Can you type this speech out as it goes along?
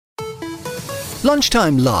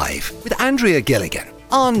Lunchtime Live with Andrea Gilligan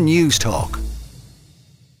on News Talk.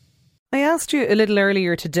 I asked you a little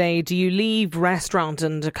earlier today, do you leave restaurant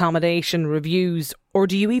and accommodation reviews, or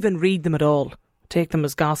do you even read them at all? Take them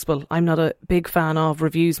as gospel. I'm not a big fan of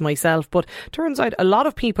reviews myself, but turns out a lot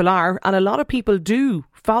of people are, and a lot of people do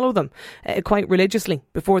follow them quite religiously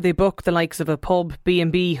before they book the likes of a pub,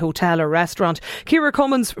 B&B, hotel or restaurant. Ciara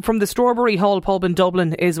Cummins from the Strawberry Hall pub in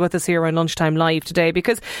Dublin is with us here on Lunchtime Live today,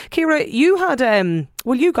 because Ciara, you had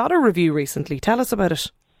you got a review recently. Tell us about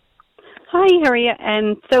it. Hi, how are you?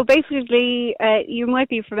 So basically, you might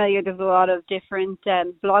be familiar, there's a lot of different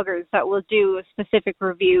bloggers that will do a specific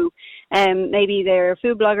review. Maybe they're a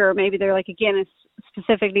food blogger, or maybe they're like a Guinness,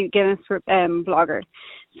 specifically Guinness blogger.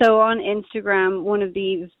 So on Instagram, one of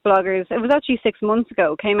these bloggers, it was actually 6 months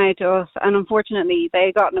ago, came out to us, and unfortunately they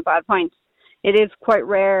had gotten a bad pint. It is quite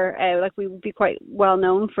rare, we would be quite well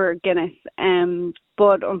known for Guinness,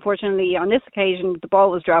 but unfortunately on this occasion the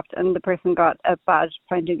ball was dropped and the person got a bad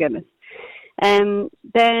pint of Guinness.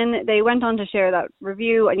 Then they went on to share that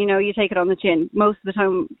review, and you take it on the chin. Most of the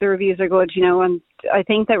time the reviews are good, and I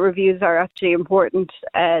think that reviews are actually important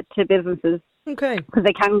to businesses. Okay. Because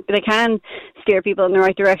they can steer people in the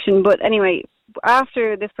right direction. But anyway,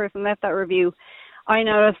 after this person left that review, I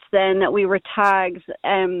noticed then that we were tagged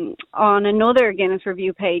on another Guinness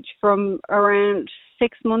review page from around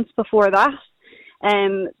 6 months before that,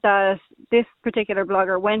 that this particular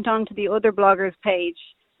blogger went on to the other blogger's page,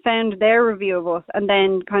 found their review of us, and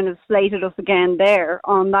then kind of slated us again there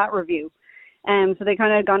on that review. So they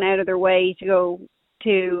kind of gone out of their way to go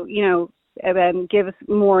to, give us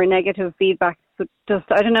more negative feedback. So just,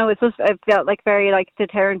 I don't know, it felt like very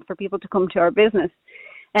deterrent for people to come to our business.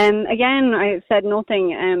 Again, I said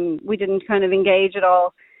nothing. We didn't kind of engage at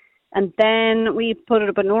all. And then we put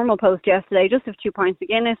up a normal post yesterday, just of 2 pints of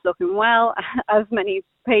Guinness, looking well, as many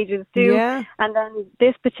pages do. Yeah. And then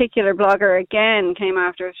this particular blogger again came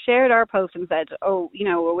after us, shared our post and said, I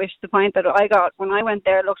wish the pint that I got when I went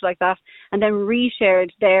there looked like that, and then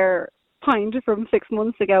reshared their pint from 6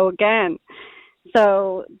 months ago again.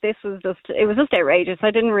 So it was just outrageous. I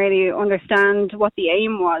didn't really understand what the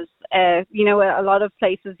aim was. A lot of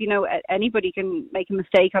places, anybody can make a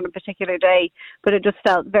mistake on a particular day, but it just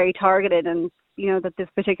felt very targeted, and, that this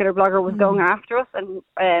particular blogger was going after us,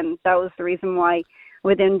 and that was the reason why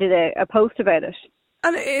we then did a post about it.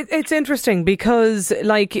 And it's interesting because,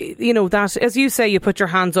 that, as you say, you put your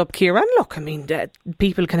hands up, Ciara, and look,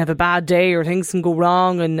 people can have a bad day or things can go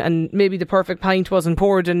wrong, and maybe the perfect pint wasn't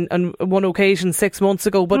poured on one occasion 6 months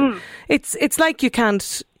ago, but it's like you can't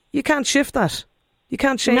shift that. You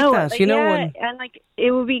can't shake that, And it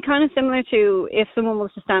would be kind of similar to if someone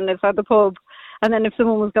was to stand outside the pub, and then if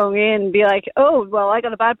someone was going in and be like, oh, well, I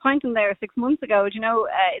got a bad pint in there 6 months ago,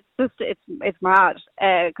 it's mad,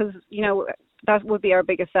 because, that would be our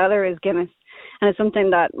biggest seller is Guinness. And it's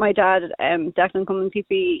something that my dad, Declan Cummins, he'd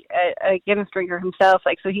be a Guinness drinker himself,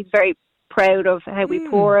 so he's very proud of how we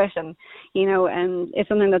pour it, and, and it's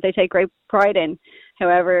something that they take great pride in.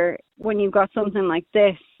 However, when you've got something like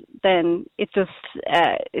this, then it just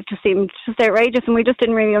seemed just outrageous, and we just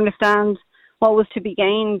didn't really understand what was to be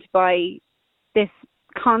gained by this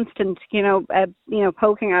constant,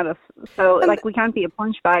 poking at us. So, we can't be a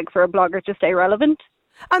punch bag for a blogger to stay relevant.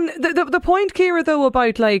 And the point, Ciara, though,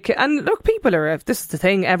 about and look, people are, this is the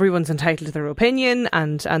thing, everyone's entitled to their opinion,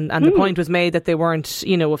 and the point was made that they weren't,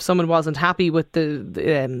 if someone wasn't happy with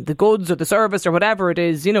the goods or the service or whatever it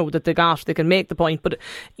is, that they got, they can make the point. But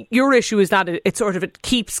your issue is that it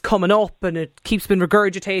keeps coming up, and it keeps being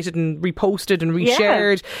regurgitated and reposted and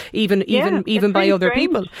reshared, even by other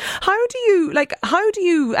people. How do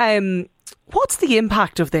you what's the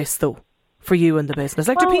impact of this though for you and the business?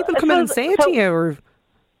 Do people come in and say it to you, or?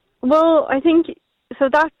 Well, I think, so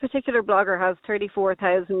that particular blogger has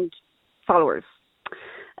 34,000 followers.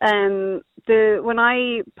 When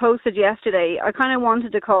I posted yesterday, I kind of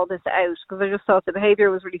wanted to call this out because I just thought the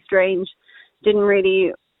behaviour was really strange. Didn't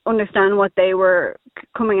really understand what they were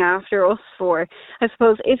coming after us for. I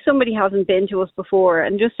suppose if somebody hasn't been to us before,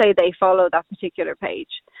 and just say they follow that particular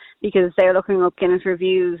page because they're looking up Guinness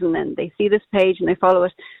reviews, and then they see this page and they follow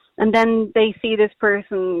it, and then they see this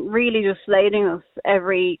person really just slating us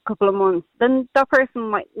every couple of months, then that person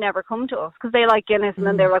might never come to us because they like Guinness, and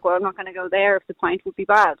then they're like, well, I'm not going to go there if the pint would be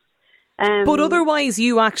bad. But otherwise,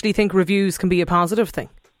 you actually think reviews can be a positive thing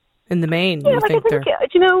in the main? Yeah,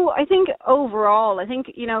 I think overall, I think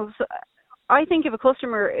if a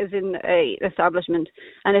customer is in a establishment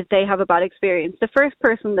and if they have a bad experience, the first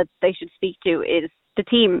person that they should speak to is the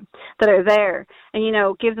team that are there,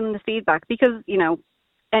 and give them the feedback, because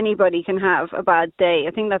anybody can have a bad day.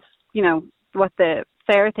 I think that's what the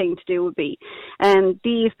fair thing to do would be. And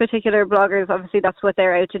these particular bloggers, obviously that's what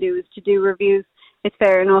they're out to do, is to do reviews. It's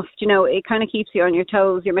fair enough. You know, it kind of keeps you on your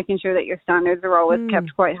toes. You're making sure that your standards are always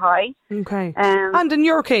kept quite high. Okay. And in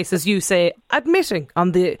your case, as you say, admitting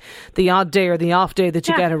on the odd day or the off day that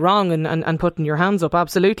you get it wrong and putting your hands up,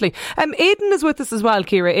 absolutely. Aidan is with us as well,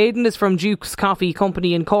 Ciara. Aidan is from Duke's Coffee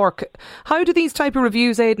Company in Cork. How do these type of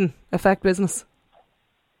reviews, Aidan, affect business?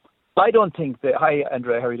 I don't think that... Hi,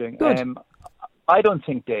 Andrea, how are you doing? Good. I don't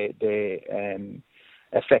think they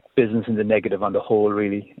affect business in the negative on the whole,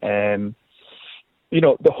 really. You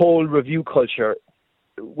know, the whole review culture,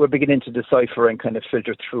 we're beginning to decipher and kind of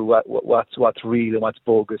filter through what's real and what's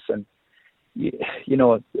bogus. And, you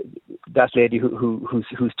know, that lady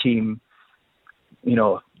whose team, you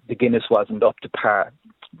know, the Guinness wasn't up to par.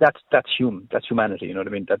 That's humanity, you know what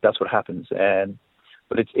I mean? That's what happens.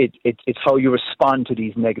 But it's how you respond to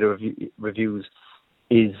these negative reviews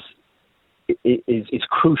is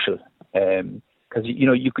crucial. Because, you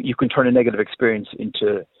know, you can turn a negative experience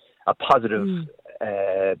into a positive.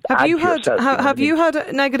 Have you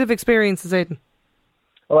had negative experiences, Aidan?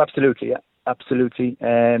 Oh, absolutely, yeah, absolutely.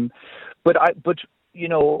 But you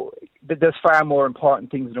know, there's far more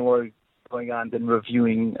important things in the world going on than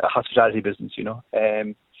reviewing a hospitality business. You know,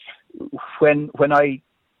 when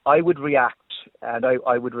I would react and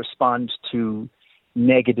I would respond to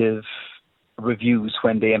negative reviews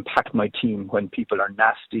when they impact my team, when people are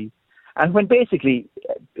nasty, and when basically.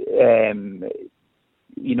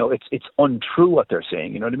 You know, it's untrue what they're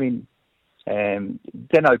saying, you know what I mean?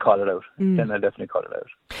 Then I'll call it out. Then I'll definitely call it out.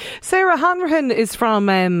 Sarah Hanrahan is from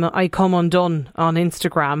I Come Undone on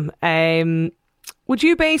Instagram. Would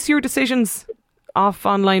you base your decisions off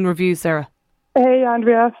online reviews, Sarah? Hey,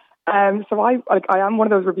 Andrea. So I am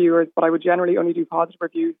one of those reviewers, but I would generally only do positive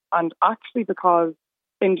reviews. And actually, because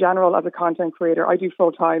in general, as a content creator, I do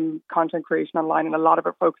full-time content creation online, and a lot of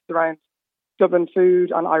it focuses around Dublin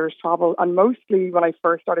food and Irish travel. And mostly when I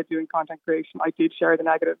first started doing content creation, I did share the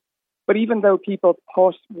negative. But even though people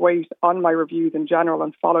put weight on my reviews in general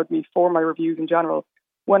and followed me for my reviews in general,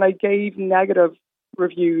 when I gave negative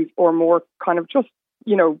reviews or more kind of just,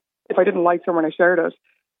 you know, if I didn't like someone, I shared it,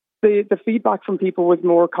 the feedback from people was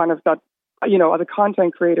more kind of that, you know, as a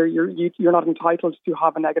content creator, you're not entitled to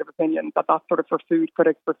have a negative opinion. That's sort of for food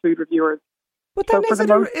critics, for food reviewers. But then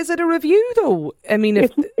is it a review though? I mean,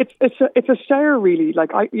 it's a share really.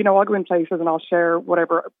 Like I'll go in places and I'll share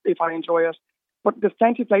whatever if I enjoy it. But there's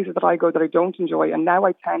plenty of places that I go that I don't enjoy, and now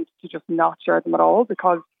I tend to just not share them at all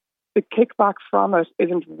because the kickback from it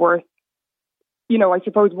isn't worth. You know, I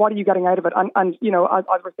suppose what are you getting out of it? And you know, as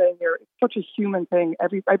we're saying here, it's such a human thing.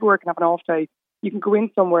 Everywhere can have an off day. You can go in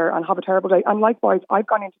somewhere and have a terrible day. And likewise, I've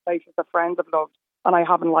gone into places that friends have loved and I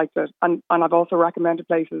haven't liked it. And I've also recommended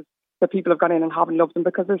places that people have gone in and haven't loved them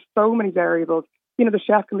because there's so many variables. You know, the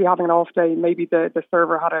chef can be having an off day. Maybe the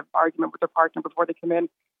server had an argument with their partner before they came in.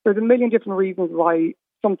 There's a million different reasons why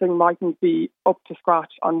something mightn't be up to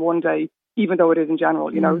scratch on one day, even though it is in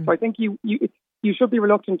general, you know. So I think you should be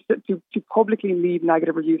reluctant to publicly leave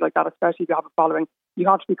negative reviews like that, especially if you have a following. You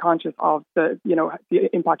have to be conscious of the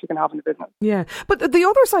impact you can have on the business. Yeah, but the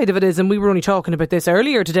other side of it is, and we were only talking about this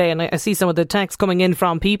earlier today, and I see some of the texts coming in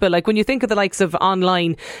from people, like when you think of the likes of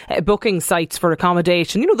online booking sites for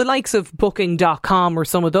accommodation, you know, the likes of booking.com or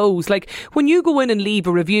some of those, like when you go in and leave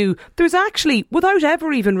a review, there's actually, without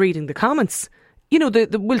ever even reading the comments, you know,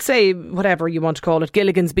 we'll say whatever you want to call it,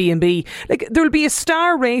 Gilligan's B&B, like there'll be a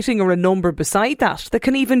star rating or a number beside that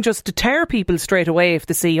can even just deter people straight away if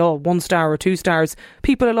they see 1 star or 2 stars.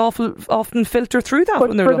 People will often filter through that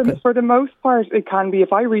when they're looking. For the most part, it can be.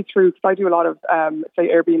 If I read through, because I do a lot of say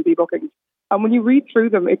Airbnb bookings, and when you read through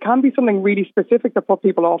them, it can be something really specific that put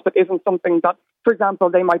people off that isn't something that, for example,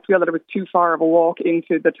 they might feel that it was too far of a walk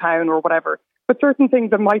into the town or whatever. But certain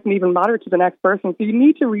things that mightn't even matter to the next person. So you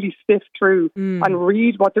need to really sift through and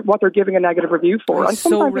read what they're giving a negative review for. I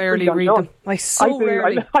so rarely read them. I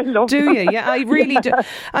rarely. I love them. Do you? Yeah, I really do.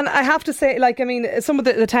 And I have to say, like, I mean, some of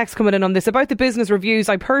the texts coming in on this about the business reviews,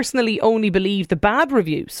 I personally only believe the bad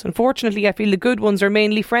reviews. Unfortunately, I feel the good ones are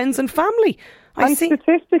mainly friends and family.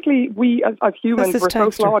 Statistically, we as humans, we're so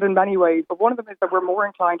flawed in many ways, but one of them is that we're more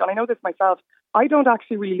inclined, and I know this myself, I don't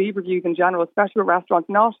actually really leave reviews in general, especially with restaurants,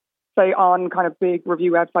 not say on kind of big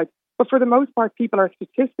review websites, but for the most part, people are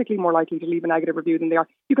statistically more likely to leave a negative review than they are.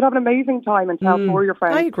 You could have an amazing time and tell 4 of your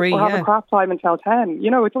friends, I agree, or have a crap time and tell 10. You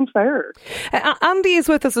know, it's unfair. Andy is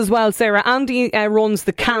with us as well, Sarah. Andy runs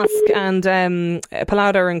the Cask and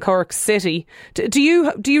Palader in Cork City. Do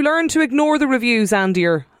you learn to ignore the reviews, Andy,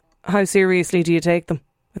 or how seriously do you take them?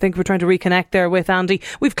 I think we're trying to reconnect there with Andy.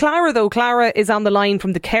 We've Clara though. Clara is on the line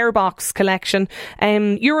from the Carebox collection.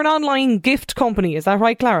 You're an online gift company, is that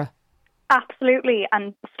right, Clara? Absolutely,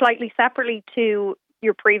 and slightly separately to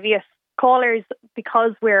your previous callers,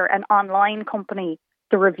 because we're an online company,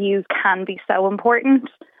 the reviews can be so important.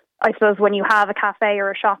 I suppose when you have a cafe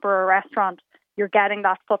or a shop or a restaurant, you're getting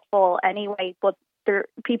that footfall anyway, but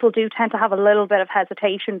people do tend to have a little bit of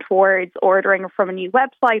hesitation towards ordering from a new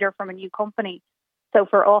website or from a new company. So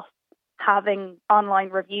for us, having online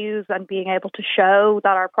reviews and being able to show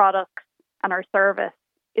that our products and our service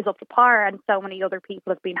is up to par and so many other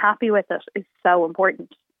people have been happy with it is so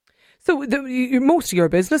important. So most of your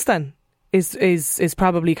business then is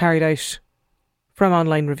probably carried out from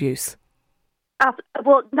online reviews?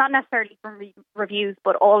 Well, not necessarily from reviews,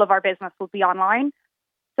 but all of our business will be online.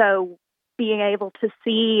 So being able to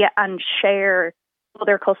see and share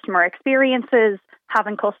other customer experiences,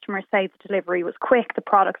 having customers say the delivery was quick, the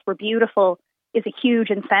products were beautiful, is a huge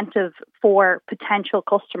incentive for potential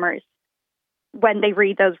customers. When they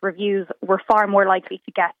read those reviews, we're far more likely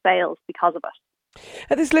to get sales because of it.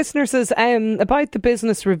 This listener says about the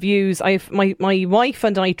business reviews. My wife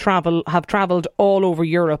and I have travelled all over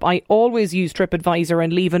Europe. I always use TripAdvisor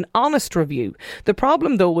and leave an honest review. The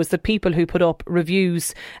problem though was that people who put up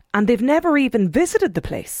reviews and they've never even visited the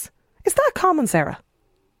place. Is that common, Sarah?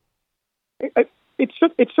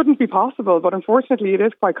 It shouldn't be possible, but unfortunately it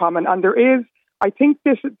is quite common. And there is, I think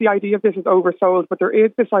the idea of this is oversold, but there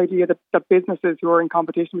is this idea that businesses who are in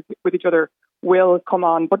competition with each other will come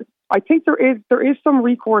on. But I think there is some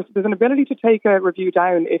recourse. There's an ability to take a review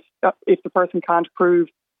down if the person can't prove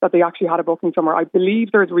that they actually had a booking somewhere. I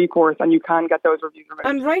believe there's recourse and you can get those reviews removed.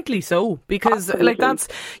 And rightly so, because absolutely. Like that's,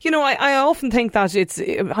 I often think that it's,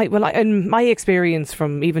 in my experience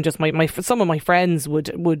from even just some of my friends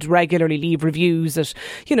would regularly leave reviews at,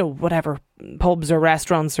 whatever pubs or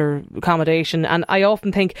restaurants or accommodation, and I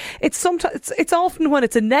often think it's often when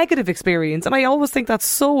it's a negative experience, and I always think that's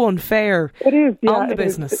so unfair. It is, yeah, on the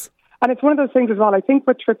business. And it's one of those things as well. I think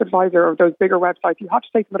with TripAdvisor or those bigger websites, you have to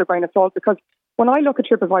take them with a grain of salt, because when I look at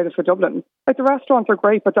TripAdvisor for Dublin, the restaurants are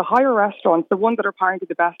great, but the higher restaurants, the ones that are apparently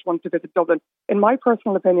the best ones to visit Dublin, in my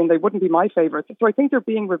personal opinion, they wouldn't be my favourites. So I think they're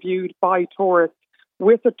being reviewed by tourists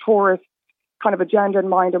with a tourist kind of agenda in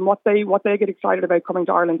mind, and what they get excited about coming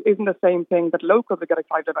to Ireland isn't the same thing that locals get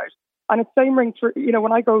excited about. And it's same ring through,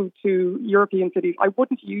 when I go to European cities, I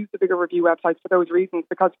wouldn't use the bigger review websites for those reasons,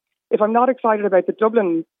 because if I'm not excited about the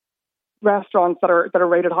Dublin restaurants that are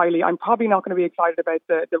rated highly, I'm probably not going to be excited about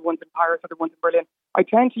the ones in Paris or the ones in Berlin. I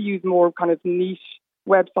tend to use more kind of niche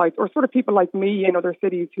websites, or sort of people like me in other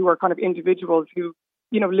cities who are kind of individuals who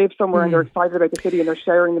live somewhere and they're excited about the city and they're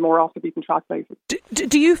sharing the more off the beaten track places.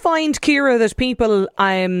 Do you find, Ciara, that people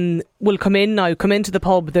will come into the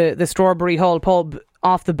pub, the Strawberry Hall pub,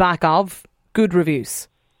 off the back of good reviews?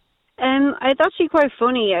 It's actually quite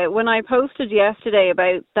funny. When I posted yesterday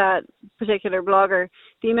about that particular blogger,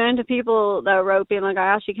 the amount of people that wrote being like, I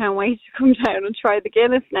actually can't wait to come down and try the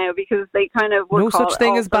Guinness now, because they kind of would no such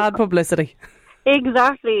thing as bad publicity.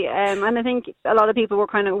 Exactly. And I think a lot of people were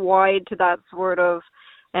kind of wide to that sort of,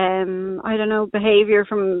 behaviour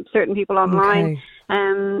from certain people online.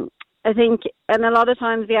 Okay. I think, and a lot of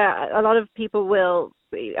times, a lot of people will,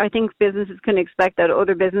 I think businesses can expect that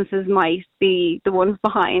other businesses might be the ones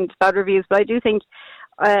behind bad reviews, but I do think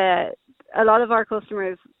a lot of our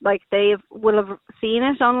customers, will have seen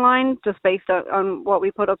it online just based on what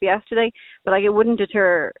we put up yesterday, but it wouldn't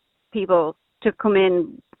deter people to come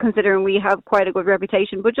in, considering we have quite a good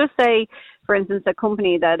reputation. But just say, for instance, a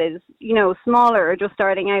company that is, smaller or just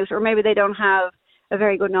starting out, or maybe they don't have a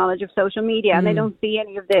very good knowledge of social media and they don't see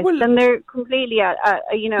any of this, then they're completely at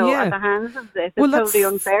the hands of this. It's totally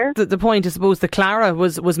unfair. The point, I suppose, that Clara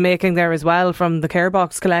was making there as well from the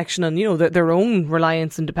Carebox collection, and their own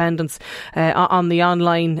reliance and dependence on the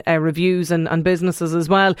online reviews and businesses as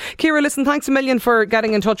well. Ciara, listen, thanks a million for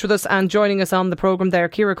getting in touch with us and joining us on the programme there.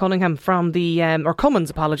 Ciara Cunningham from Ciara,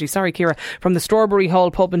 from the Strawberry Hall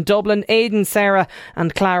pub in Dublin. Aidan, Sarah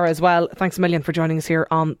and Clara as well, thanks a million for joining us here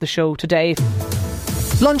on the show today.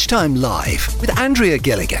 Lunchtime Live with Andrea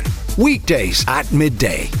Gilligan. Weekdays at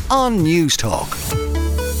midday on News Talk.